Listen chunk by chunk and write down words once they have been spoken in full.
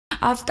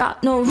I've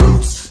got no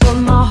roots, but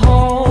my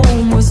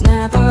home was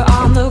never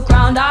on the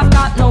ground. I've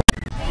got no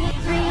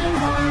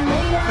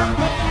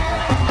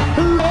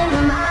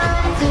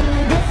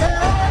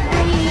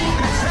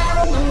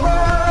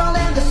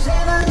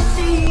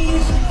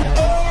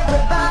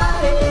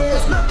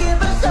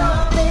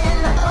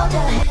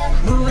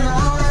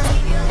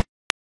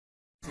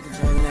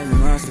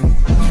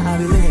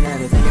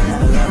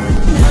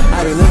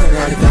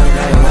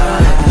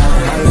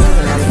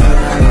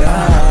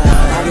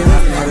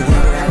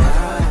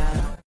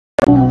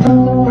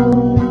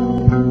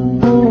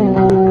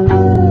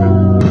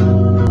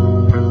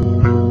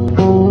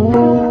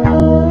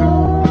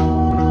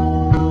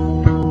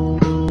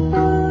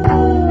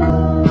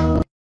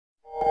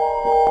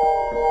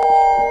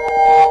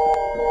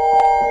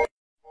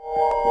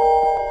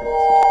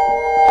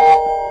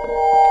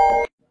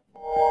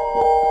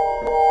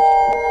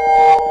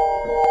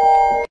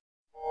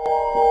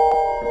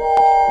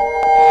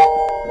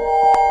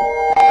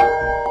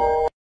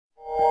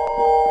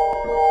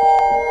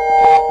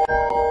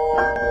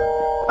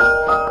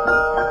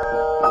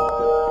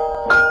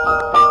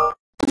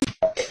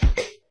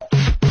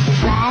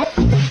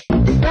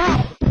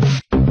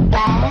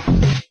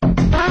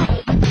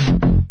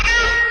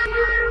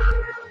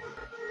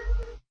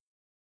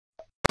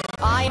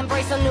I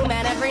embrace a new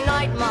man every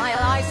night. My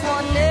life's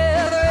one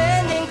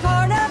never-ending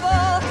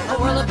carnival. A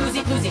world of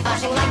boozy,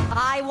 flashing light.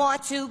 I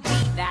want to be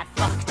that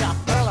fucked up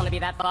girl. I want to be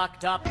that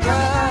fucked up girl.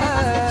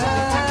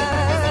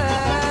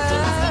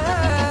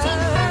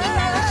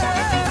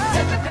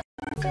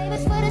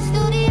 Famous for the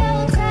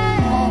studio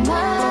time.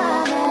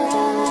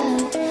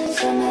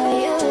 Somehow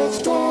you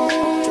explain.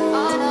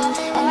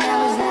 And I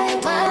was like,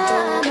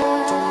 mama,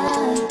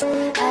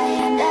 I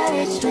am that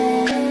rich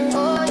man. Oh,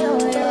 yo,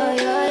 yo,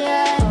 yo,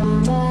 yeah.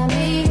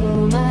 Mommy,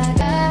 oh my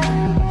God,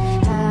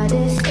 how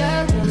this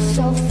girl looks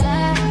so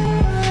fly.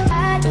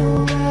 I do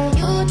what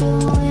you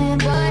doing,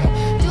 but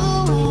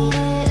doing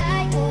it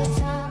like this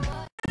time.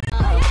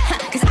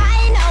 Cause I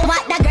know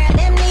what that girl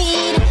them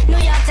need.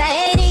 New York to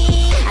Haiti.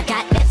 I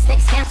got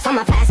lipstick stamps on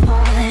my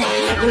passport.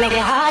 You make it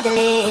hard to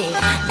live.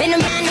 Been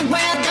around the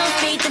world, don't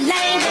speak the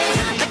language,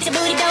 but your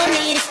booty don't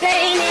need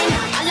explaining.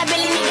 All I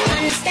really need to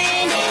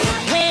understand is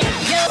when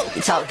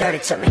you talk dirty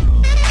to me.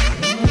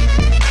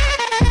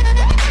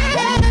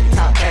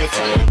 Talk dirty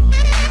to me.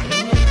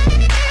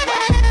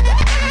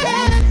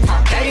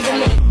 Talk dirty to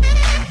me.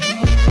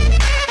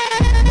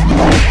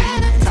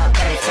 Talk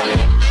dirty to me.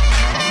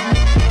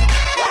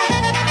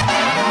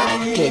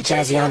 Get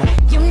jazzy on them.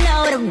 You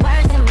know the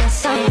words in my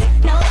songs.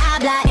 No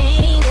habla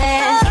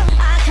English.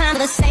 Our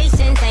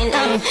conversations ain't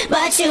long,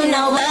 but you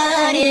know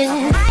what is.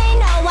 I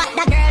know what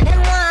that girl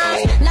them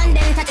wants.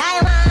 London to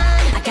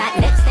Taiwan. I got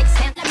lipstick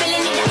stamps. I really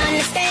need to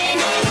understand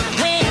it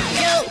when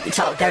you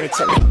talk dirty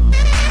to me.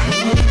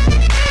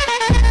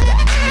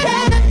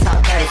 Talk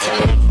dirty to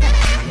me.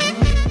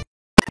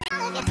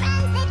 All of your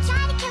friends, they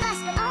try to kill us,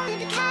 but only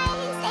because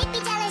they'd be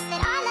jealous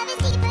that our love is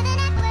deeper than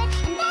upward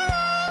and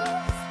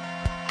balance.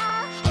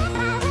 Oh, if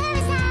I were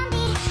a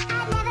zombie,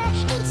 I'd never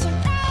eat your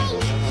brain.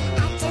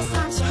 I just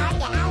want your heart,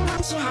 yeah, I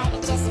want your heart, I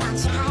just want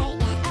your heart,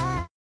 yeah.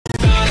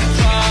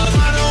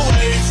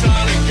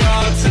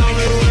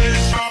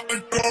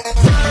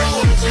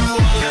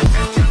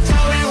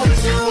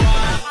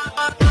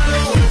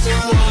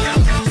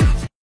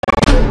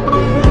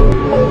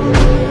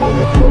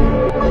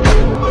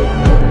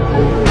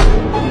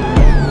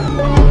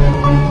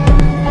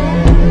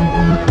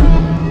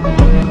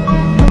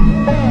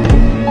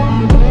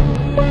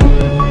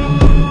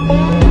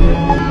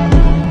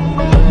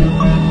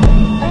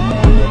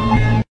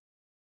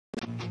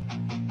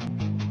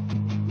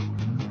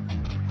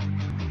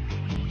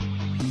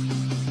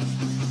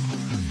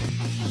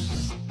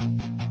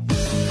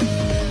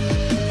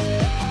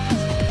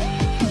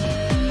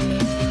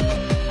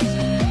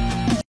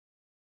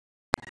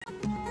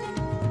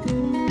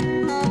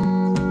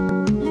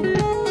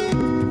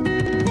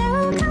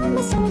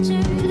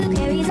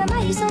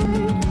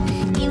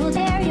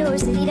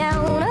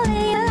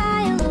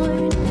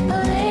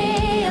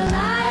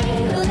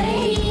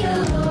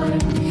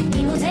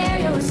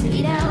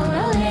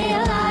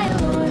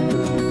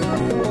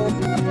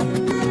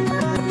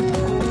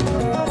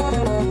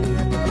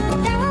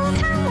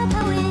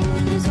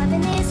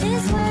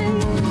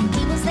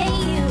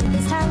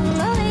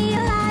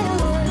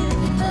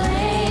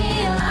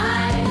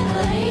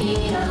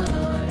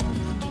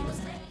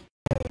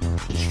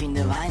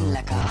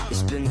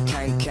 Ich bin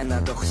kein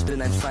Kenner, doch ich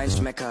bin ein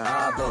Feinschmecker.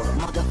 Aber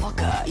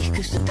Motherfucker, ich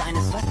küsse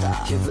deines Wasser.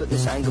 Hier wird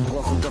nicht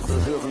eingebrochen, doch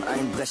wir hören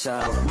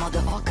Einbrecher.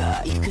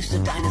 Motherfucker, ich küsse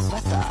deines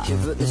Wasser.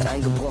 Hier wird nicht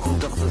eingebrochen,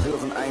 doch wir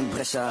hören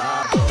Einbrecher.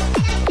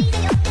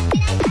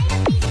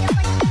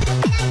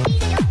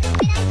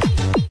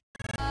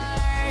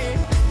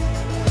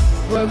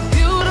 We're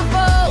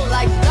beautiful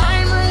like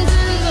diamonds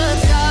in the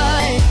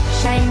sky.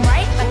 Shine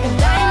bright like a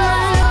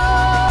diamond.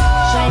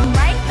 Shine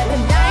bright like a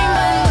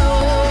diamond.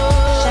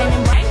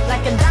 Shining bright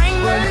like a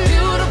diamond. We're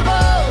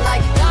beautiful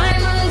like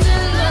diamonds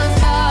in the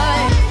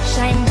sky.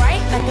 Shine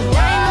bright like a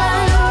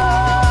diamond.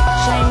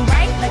 Shine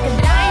bright like a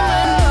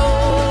diamond.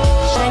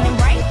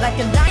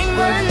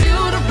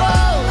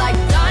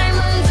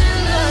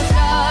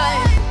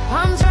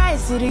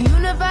 the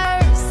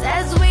universe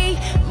as we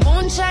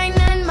moonshine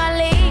and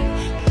Mali.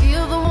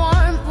 Feel the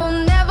warmth,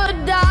 we'll never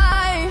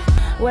die.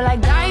 We're like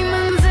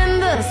diamonds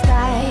in the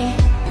sky.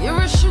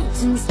 You're a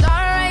shooting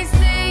star, I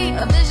see.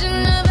 A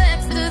vision of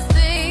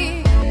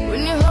ecstasy.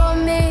 When you hold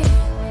me,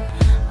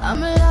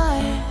 I'm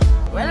alive.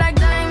 We're like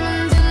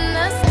diamonds in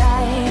the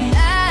sky.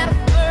 At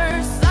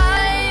first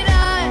sight,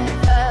 I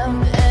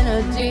felt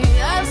energy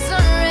of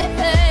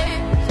surrender.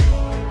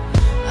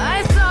 I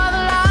saw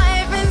the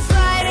life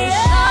inside you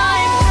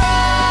shine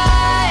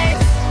bright.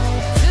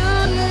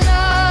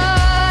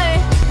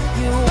 Tonight,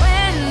 you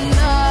and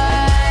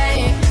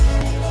I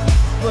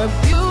were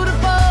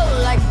beautiful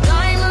like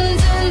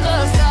diamonds in the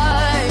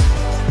sky.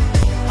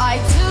 I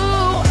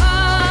too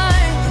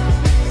am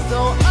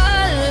so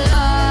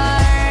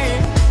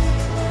alive.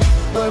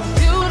 We're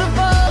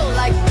beautiful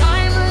like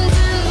diamonds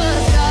in the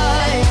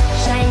sky.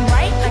 Shine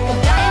bright like a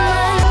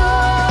diamond.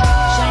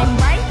 Shine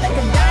bright like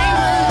a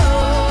diamond.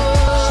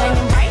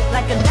 Shining bright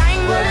like a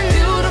diamond. We're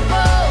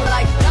beautiful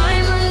like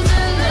diamonds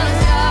in the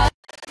sky.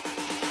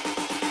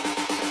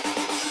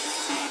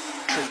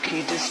 Tricky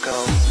disco.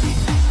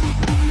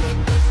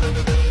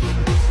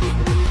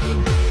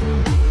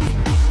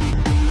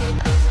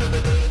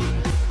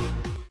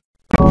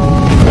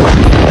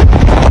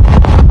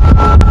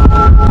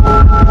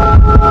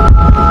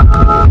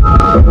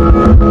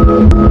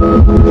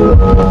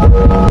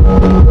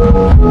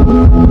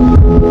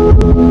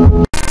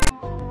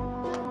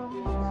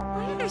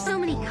 Why are there so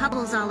many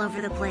couples all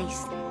over the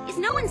place? Is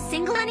no one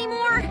single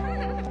anymore?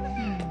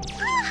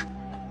 Ah!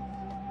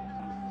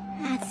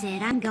 That's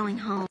it, I'm going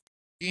home.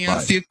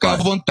 Fica à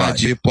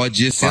vontade,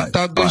 pode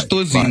sentar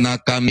gostosinho na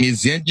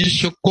camisinha de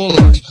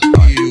chocolate.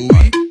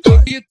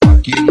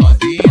 Toque,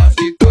 novinha,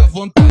 fica à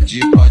vontade,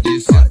 pode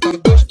sentar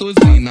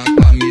gostosinho na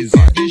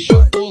camisinha de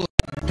chocolate.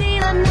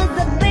 Забила, но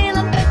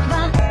забыла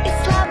права и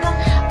слова.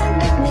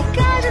 Опять мне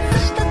кажется,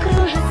 что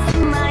кружится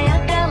моя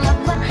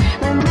голова.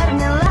 Мой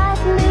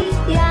мармеладный,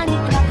 я не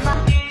права.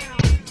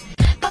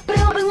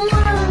 Попробуй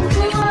попробуй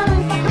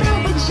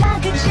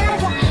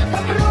джага,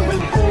 попробуй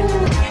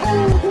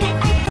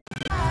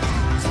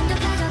손도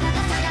가져가다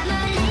살아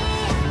멀리.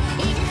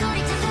 이제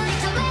소리쳐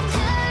외쳐.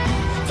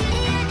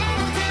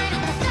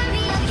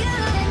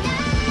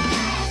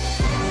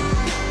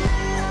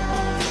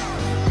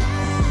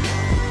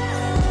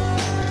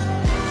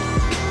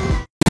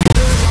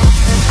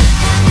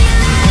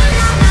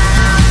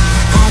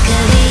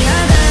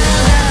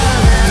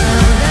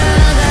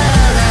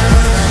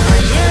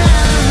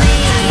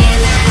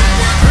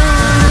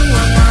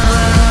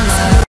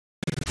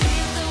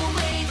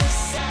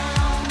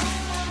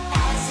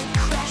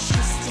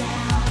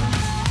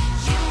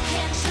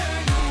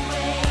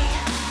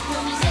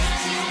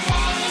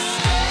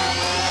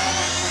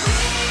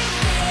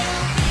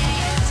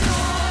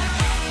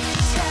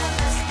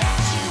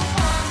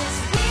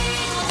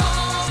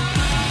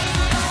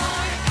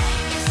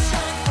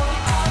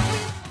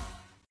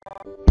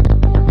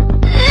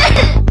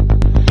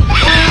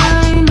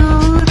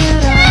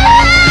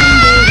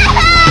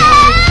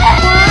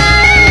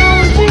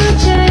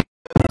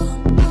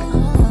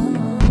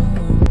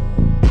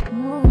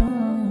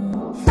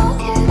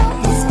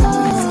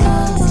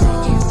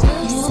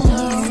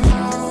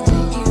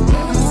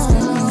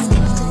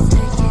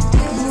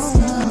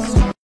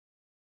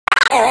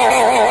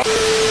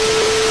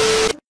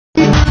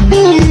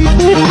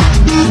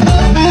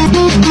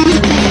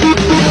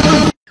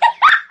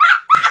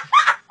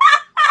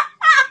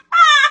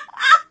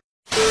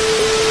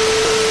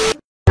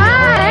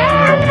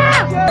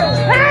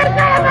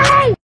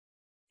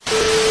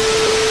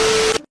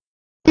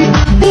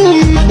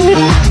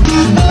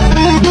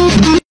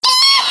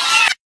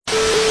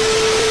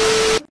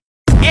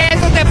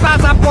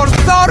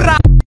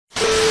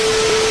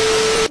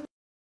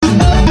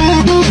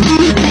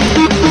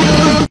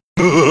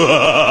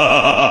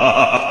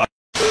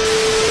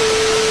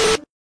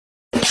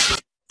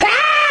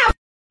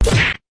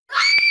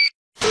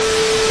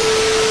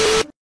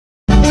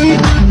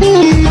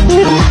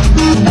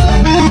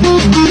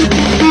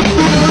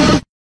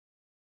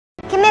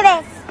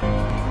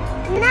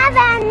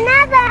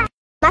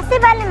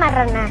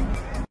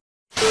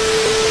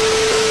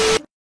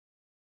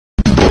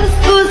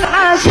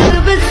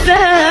 The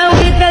story of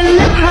you and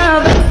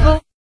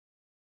marrana.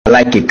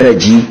 Like a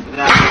cardi.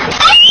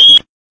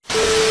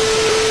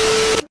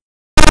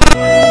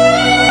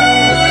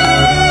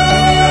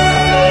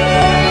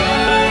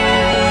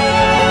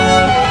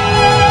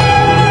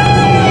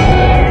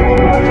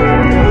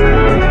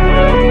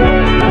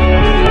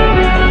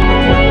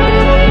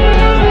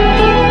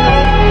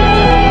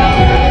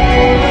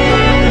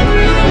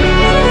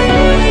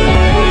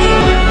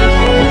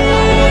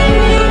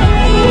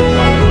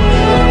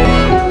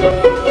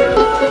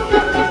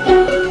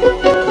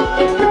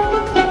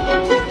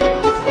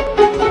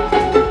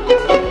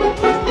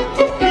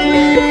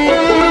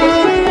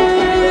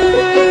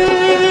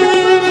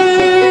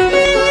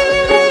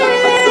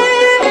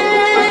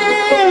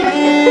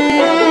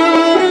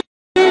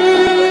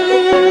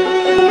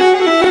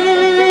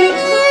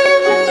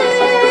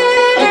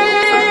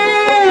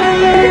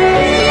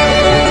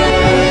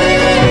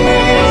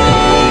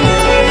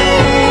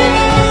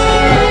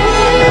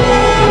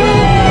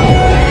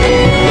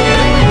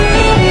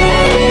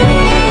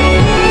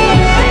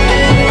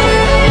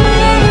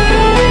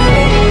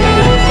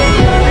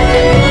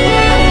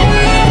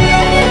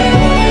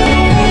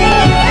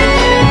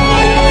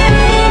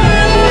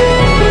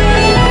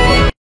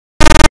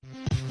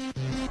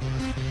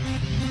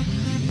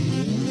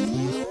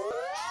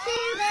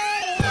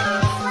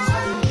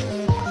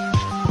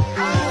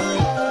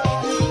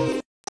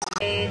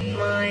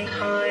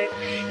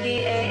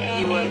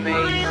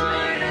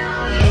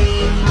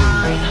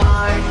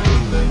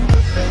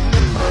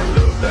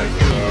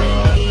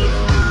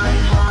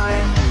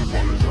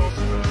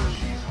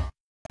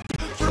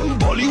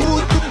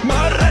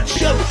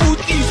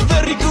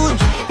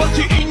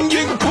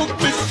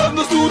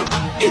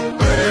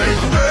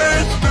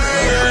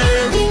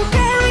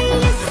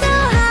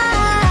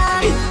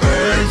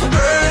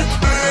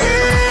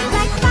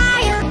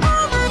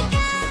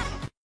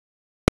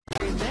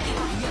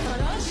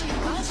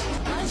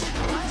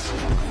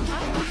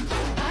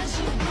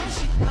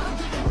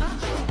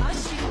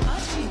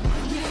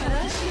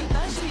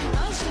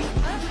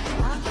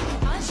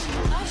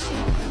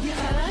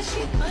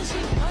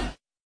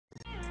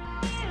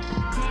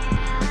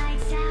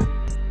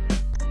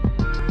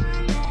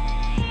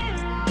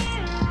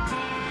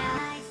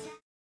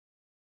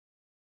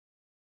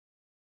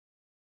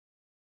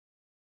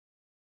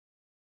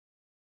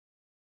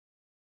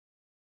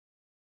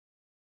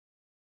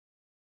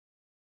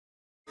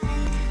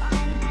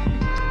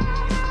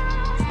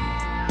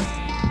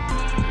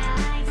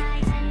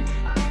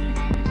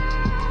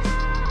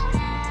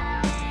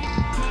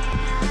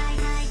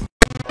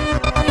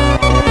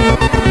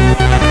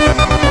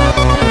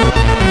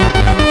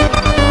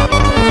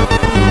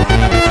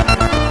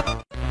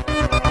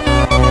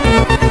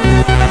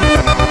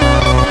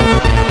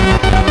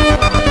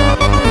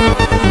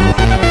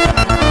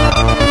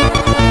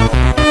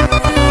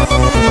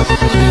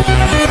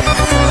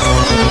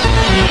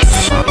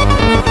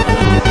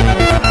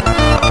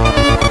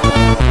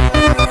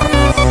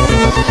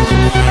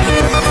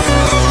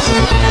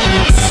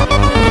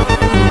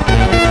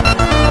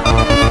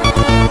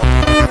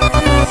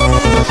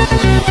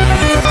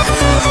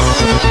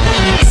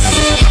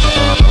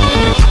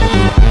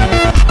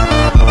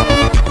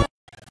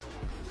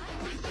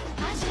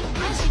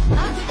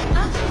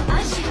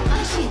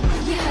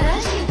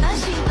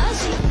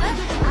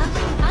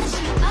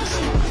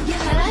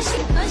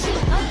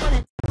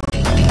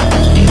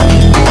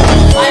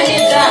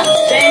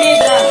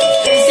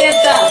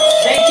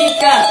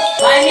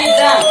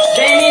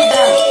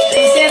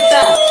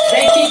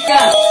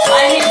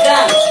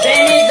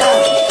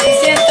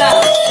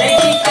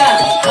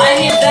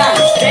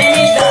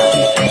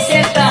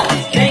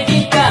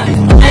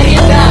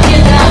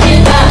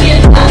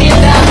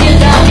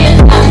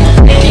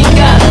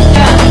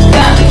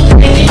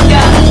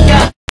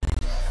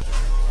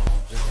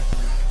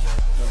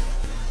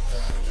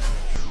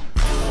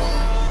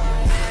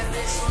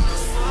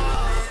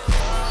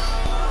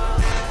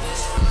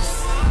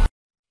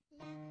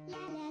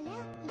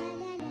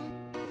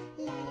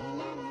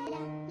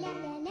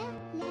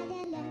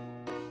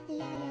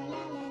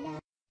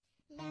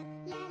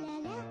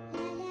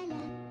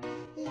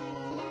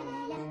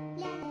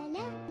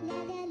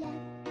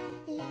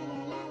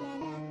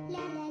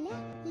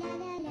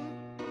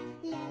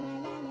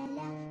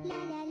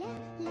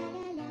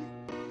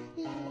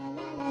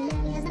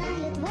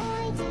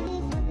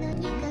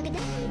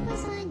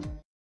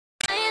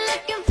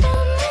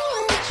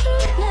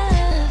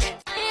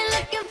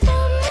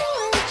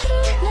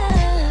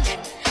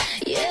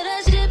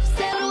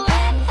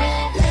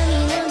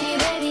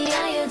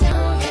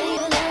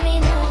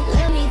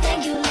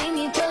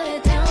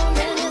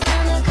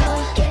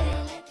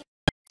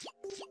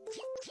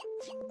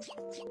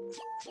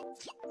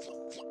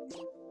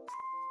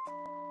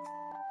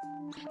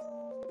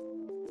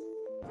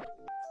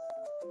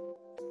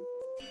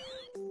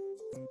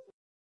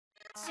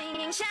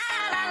 Singing sha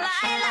la la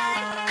la,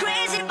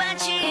 crazy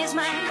but she is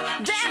mine.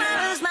 Damn,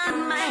 I lose my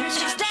mind.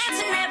 She's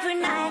dancing every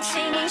night,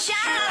 singing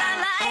sha la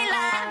la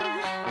la.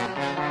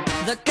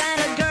 The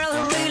kind of girl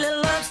who really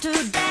loves to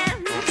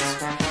dance.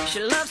 She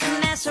loves to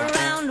mess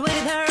around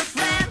with her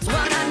friends.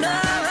 Wanna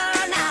know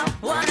her now,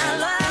 wanna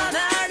love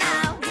her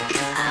now.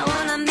 I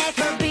wanna make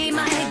her be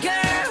my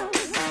girl.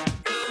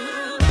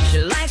 She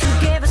likes to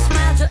give a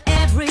smile to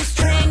every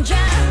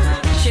stranger.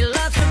 She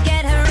loves to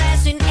get her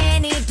ass in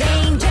any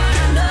danger.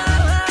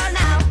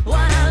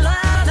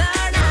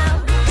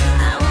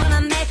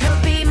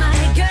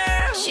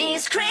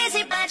 She's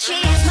crazy, but she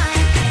is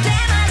mine.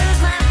 Damn, I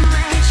lose my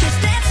mind. She's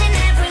dancing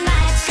every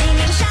night,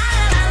 singing sha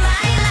la la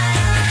la.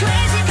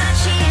 Crazy, but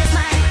she is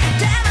mine.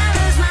 Damn, I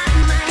lose my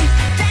mind.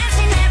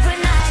 Dancing every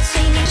night,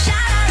 singing sha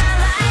la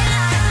la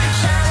la.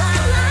 Sha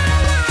la la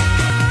la.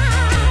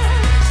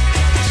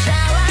 Sha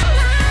la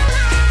la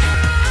la.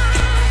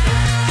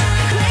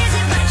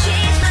 Crazy, but she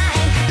is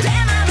mine.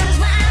 Damn, I lose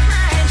my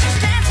mind. She's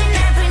dancing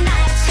every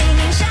night,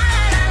 singing sha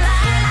la la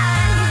la.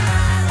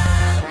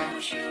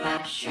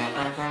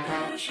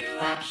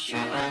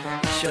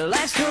 She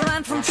likes to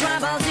run from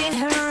troubles in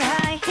her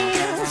high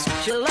heels.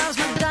 She loves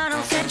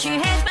McDonald's and she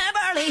hates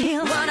Beverly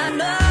Hills. Wanna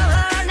know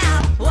her now,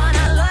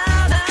 wanna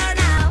love her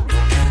now.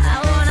 I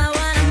wanna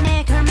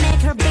make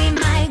her be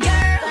my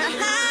girl.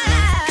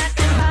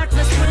 The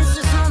heartless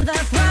princess on the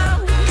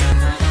throne.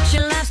 She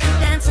loves to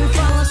dance and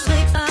fall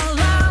asleep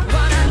alone.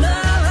 Wanna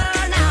know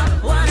her now,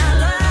 wanna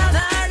love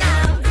her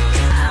now.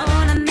 I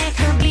wanna make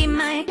her be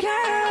my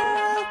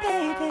girl,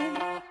 baby.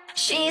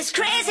 She's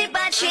crazy,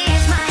 but she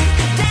is mine.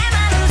 Damn,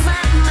 I lose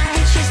my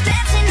mind. She's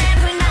dancing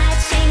every night,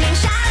 singing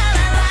sha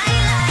la la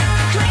la.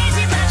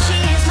 Crazy, but she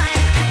is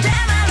mine.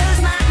 Damn, I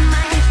lose my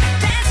mind.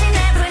 Dancing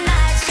every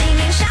night,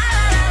 singing sha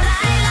la la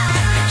la.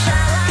 Sha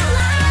la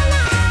la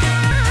la.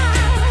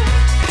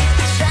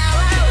 Sha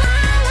la la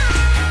la.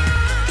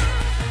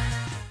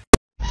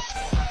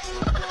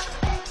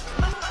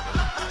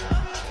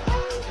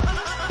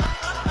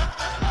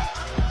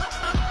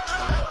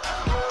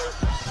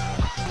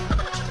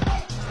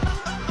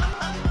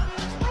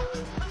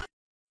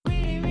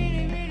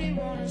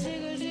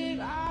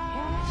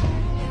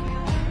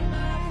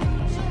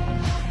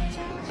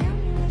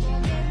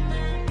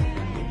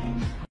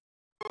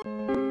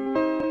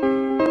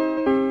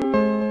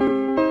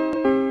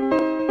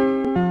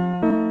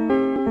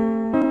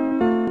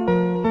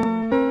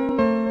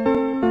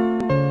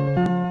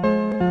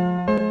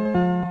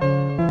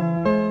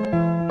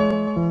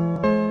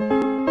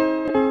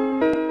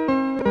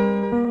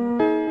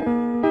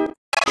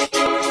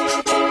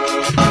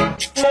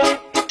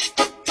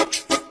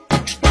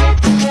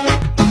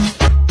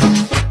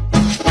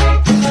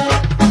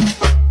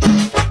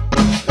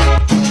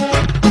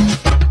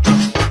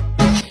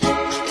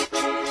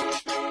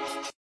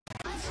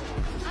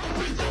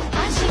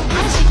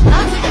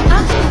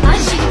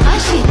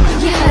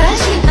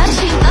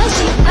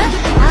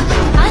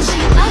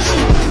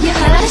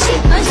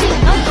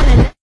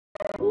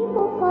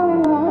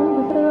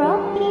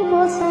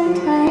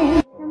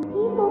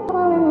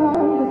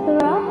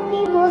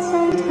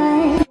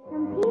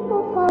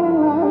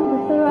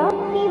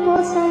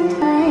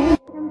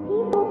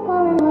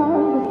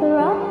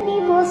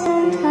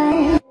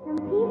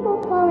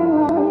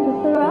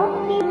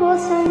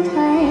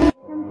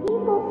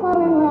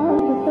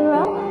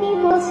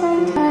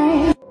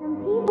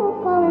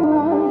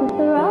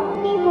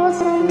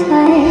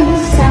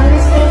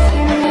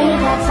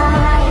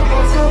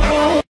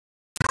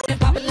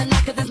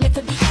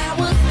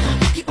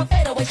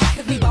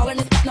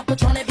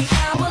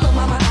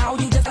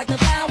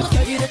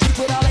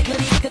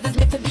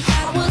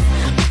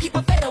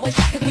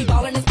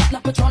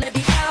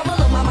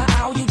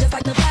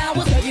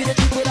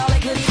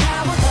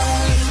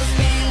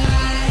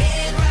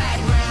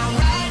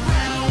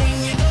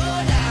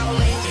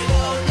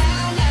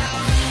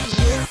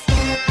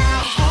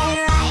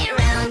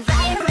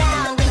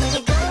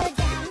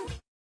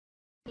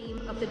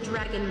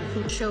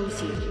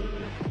 Chose you.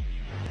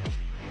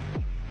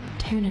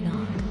 Turn it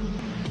on.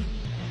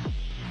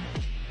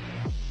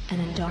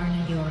 And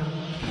Adarna Yoro.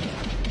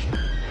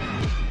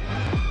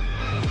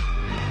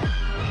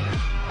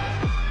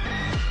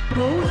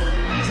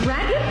 Both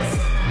dragons?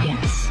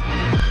 Yes.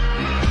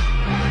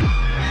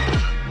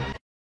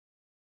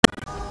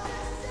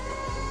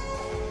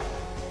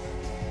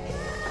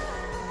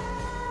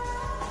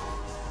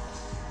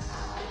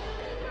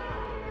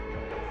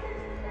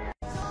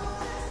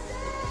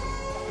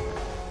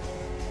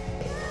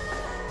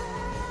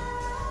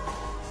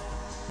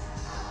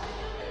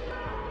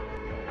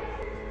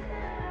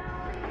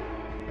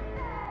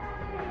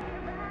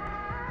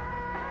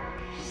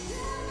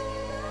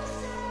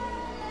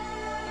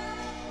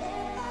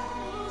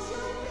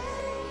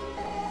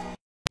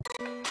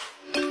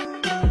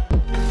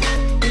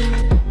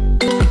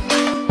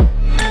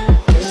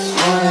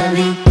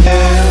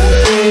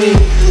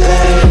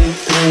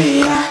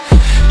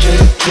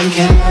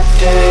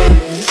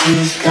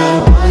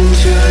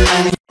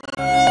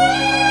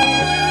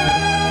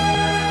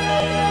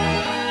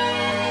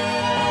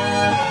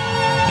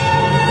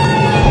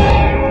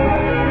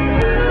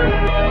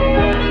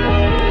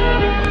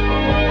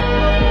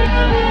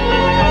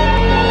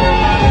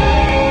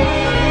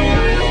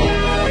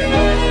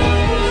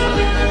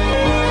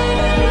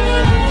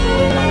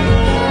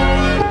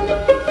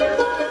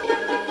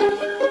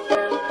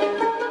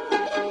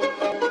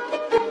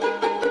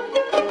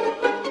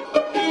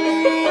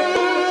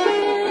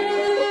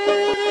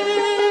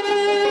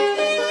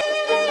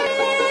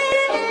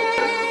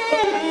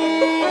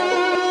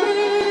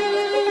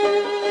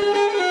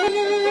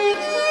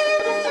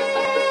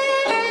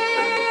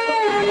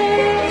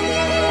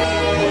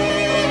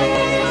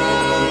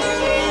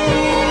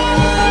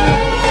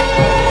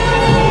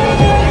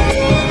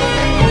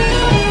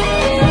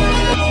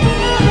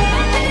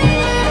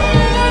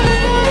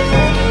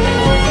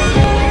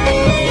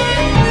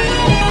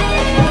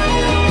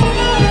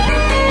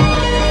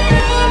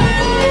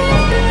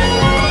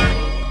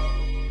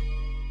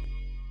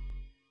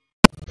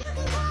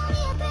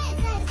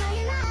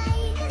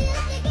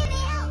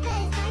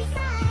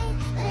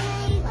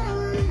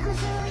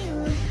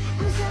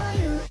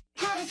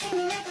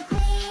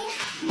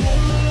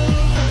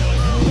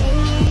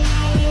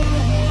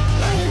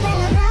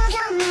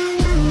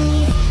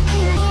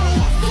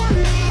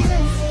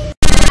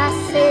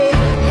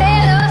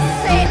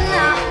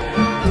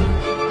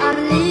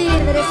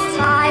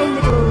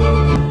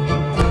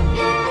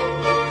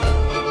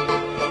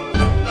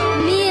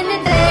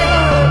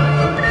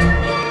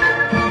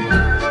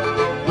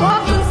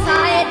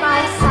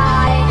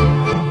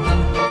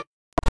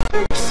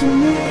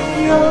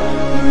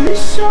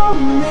 show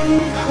me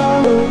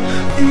how?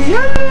 At the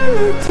end of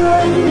the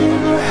day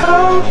we're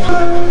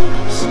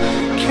helpless.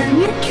 Can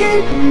you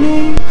keep me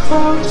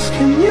close?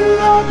 Can you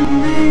love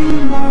me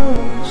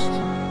most?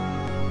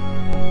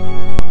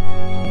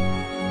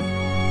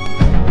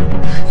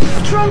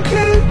 You've drunk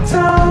it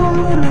down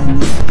and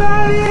you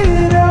spat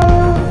it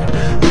out.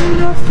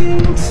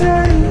 Nothing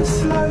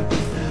tastes like,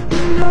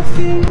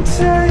 nothing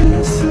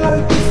tastes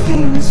like the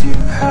things you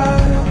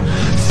have.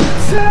 So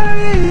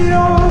take it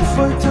off,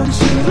 why don't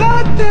you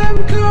let them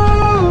go?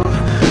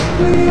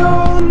 We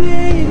all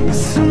need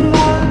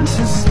someone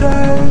to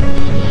stay.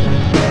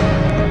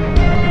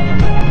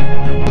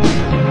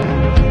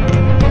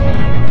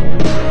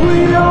 We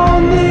all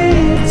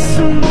need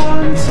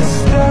someone to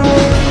stay.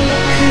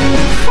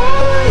 Here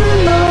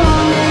falling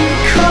on and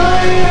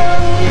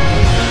crying.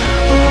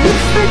 Will you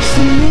fix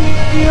me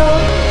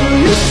up? Will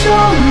you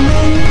show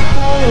me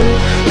how?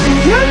 At the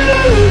end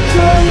of the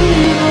day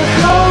we're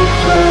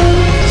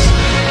helpless.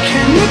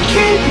 Can you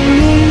keep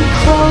me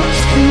close?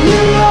 Can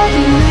you love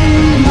me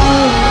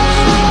most?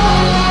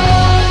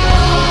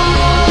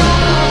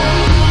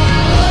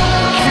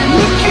 Can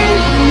you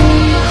keep me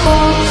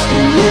close?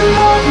 Can you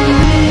love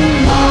me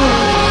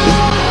most?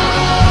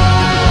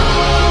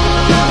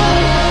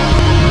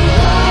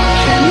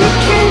 Can you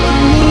keep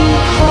me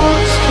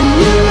close? Can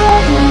you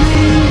love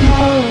me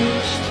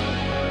most?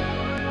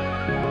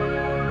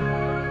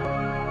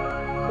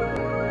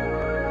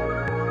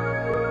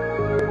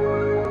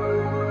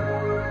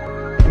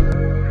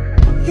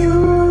 You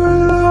were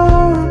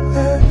alone,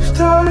 left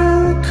out in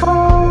the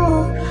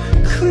cold,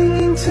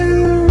 clinging to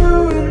the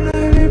ruin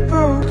of your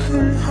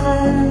broken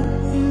home.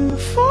 You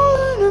were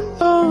falling and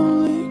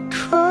lonely,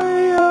 cry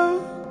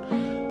out.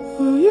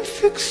 Will you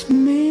fix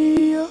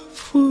me up?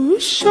 Will you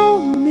show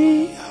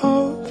me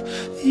hope?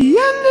 The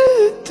end of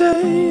the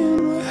day